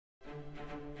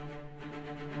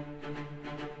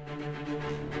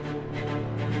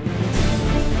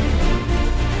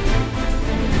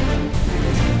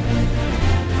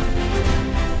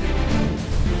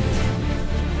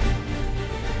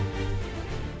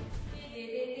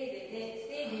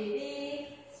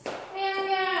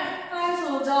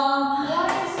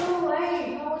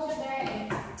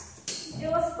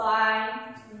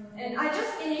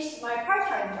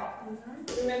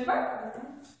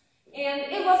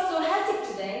so hectic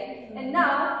today, and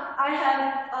now I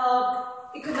have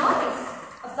economics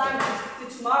assignment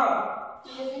to tomorrow.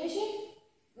 Did you finish it?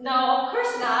 No, of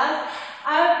course not.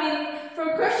 I've been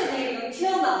procrastinating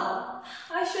until now.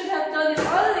 I should have done it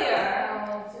earlier.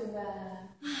 Oh, too bad.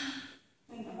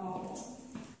 I know.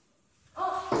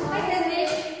 Oh, hi Sandy.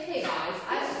 Hey guys,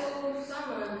 I saw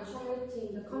someone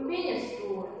promoting the convenience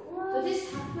store. Does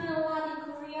this happen a lot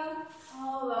in Korea?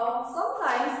 Oh, well,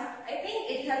 sometimes I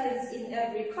think it happens in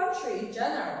every country in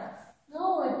general.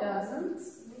 No, it doesn't.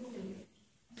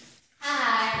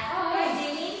 Hi. Hi,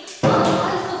 Jenny. I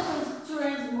saw some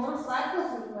students'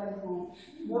 motorcycles on the way home.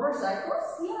 Motorcycles?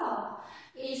 Yeah.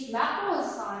 It's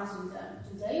McDonald's signs on them.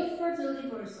 Do they offer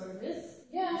delivery service?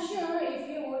 Yeah, sure. If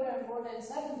you order more than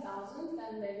 7,000,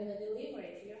 then they're gonna deliver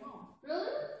it to your home.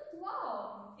 Really?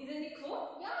 Wow. Isn't it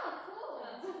cool? Yeah, cool.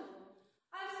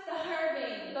 I'm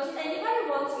starving. Does anybody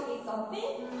want to eat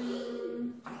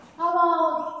something? How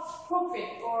about pork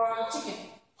feet or chicken?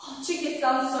 Oh, chicken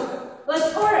sounds so good.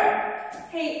 Let's order.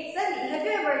 Hey, Sandy, have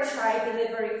you ever tried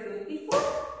delivery food before?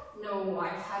 No, I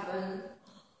haven't.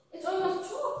 It's almost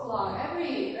 2 o'clock.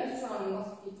 Every restaurant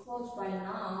must be closed by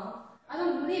now. I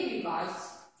don't believe you guys.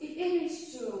 If it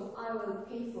is true, I will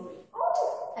pay for it.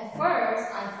 Oh, At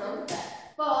first, I thought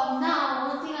that. But now,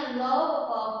 one thing I love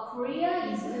about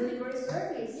Korea is delivery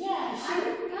service. Yeah,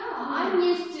 sure. I'm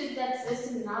used to that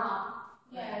system now.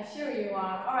 Yeah, sure you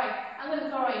are. Alright, I'm gonna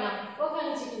go right now. What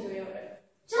kind of chicken do we order?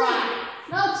 Chili.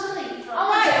 No, chili.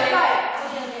 Alright,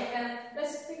 okay. Then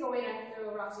let's pick a winner to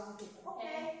rock scissors paper.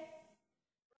 Okay.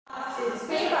 scissors,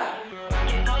 paper.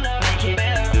 I've got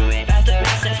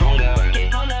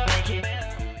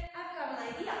an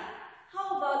idea.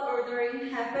 How about ordering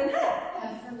half and half?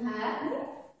 Half and half?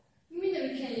 You mean that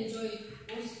we can enjoy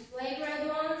both flavor at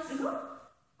once?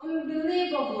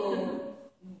 Unbelievable.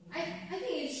 I think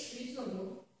it's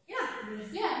reasonable. Yeah.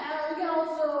 Yeah, and we can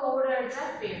also order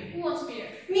draft beer. Who wants beer?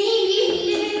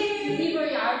 Me.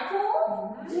 Delivery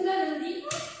alcohol? 진짜 deliver?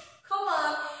 Come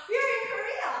on, we're in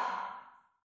Korea.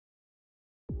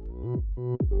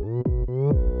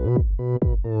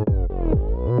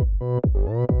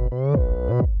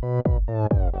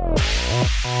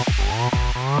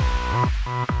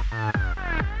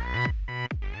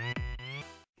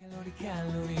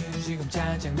 칼로리 지금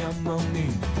짜장면 먹니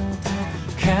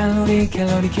칼로리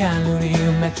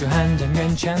맥주 한 잔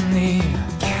괜찮니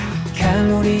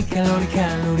칼로리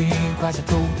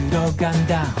과자도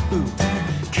들어간다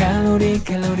칼로리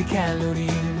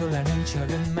놀라는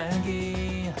척은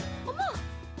말기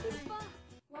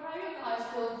What are you guys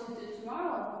going to do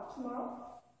tomorrow?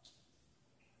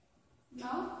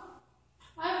 No?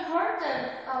 I've heard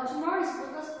that tomorrow is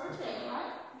Buddha's birthday,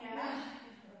 right? Yeah.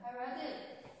 I read it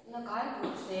in a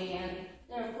guidebook today, and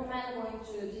they recommend going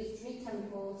to these 3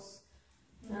 temples.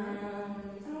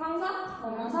 상광사,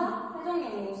 범어사,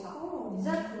 회정연구사. Is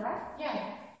that correct? Yeah.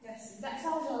 Yes, that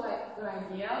sounds like a good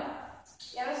idea.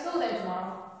 Yeah, let's go there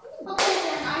tomorrow. Okay,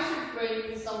 then I should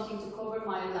bring something to cover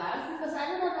my legs because I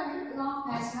don't have any long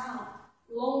pants now.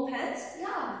 Long pants?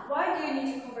 Yeah. Why do you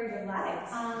need to cover your legs?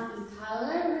 In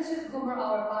Thailand, we should cover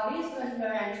our bodies when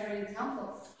we're entering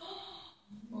temples.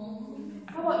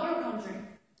 How about your country?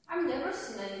 I've never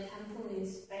seen any temple in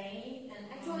Spain, and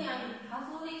actually I'm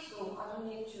Catholic, so I don't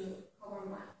need to cover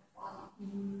my body.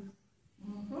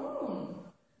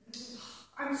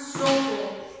 I'm so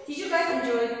full. Did you guys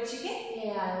enjoy the chicken?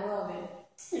 Yeah, I love it.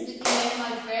 It's became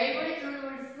my favorite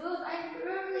delivery food. I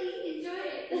really enjoy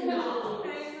it.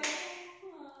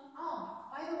 Oh,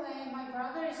 by the way, my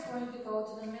brother is going to go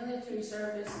to the military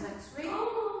service next week.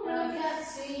 Oh, And I can't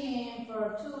see him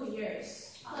for 2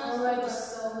 years. I'm Oh, already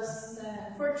that's so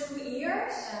sad. For 2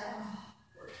 years?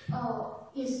 Oh,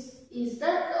 is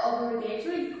that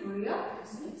obligatory in Korea?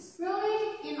 Yes.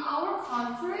 Really? In our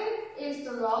country, is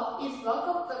lock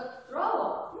of the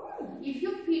draw. If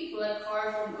you pick black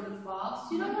card from good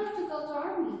box, you don't have to go to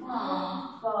army.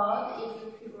 But if you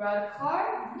pick red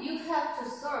card, you have to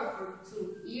serve for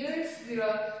 2 years with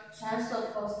a chance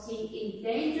of posting in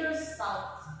dangerous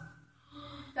south.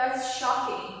 That's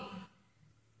shocking.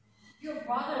 Your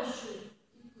brother should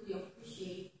equally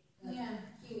appreciate that Yeah,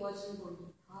 he wasn't born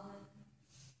in Thailand.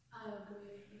 I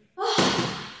agree.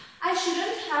 I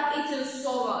shouldn't have eaten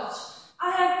so much.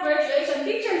 I have graduation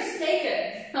pictures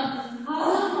taken. Come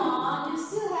on.